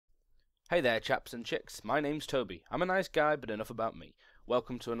Hey there chaps and chicks, my name's Toby. I'm a nice guy, but enough about me.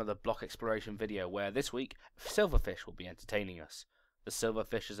 Welcome to another block exploration video where this week, Silverfish will be entertaining us. The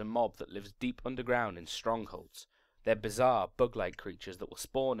Silverfish is a mob that lives deep underground in strongholds. They're bizarre, bug-like creatures that will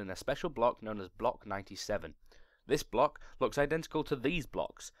spawn in a special block known as Block 97. This block looks identical to these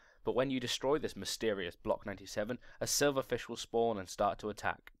blocks, but when you destroy this mysterious Block 97, a Silverfish will spawn and start to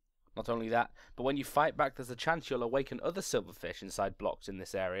attack. Not only that, but when you fight back there's a chance you'll awaken other silverfish inside blocks in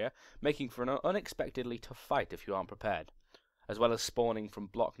this area, making for an unexpectedly tough fight if you aren't prepared. As well as spawning from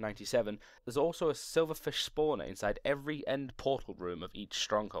Block 97, there's also a silverfish spawner inside every end portal room of each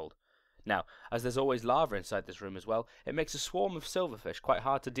stronghold. Now, as there's always lava inside this room as well, it makes a swarm of silverfish quite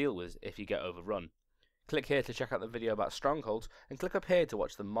hard to deal with if you get overrun. Click here to check out the video about strongholds, and click up here to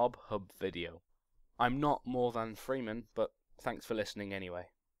watch the Mob Hub video. I'm not more than Freeman, but thanks for listening anyway.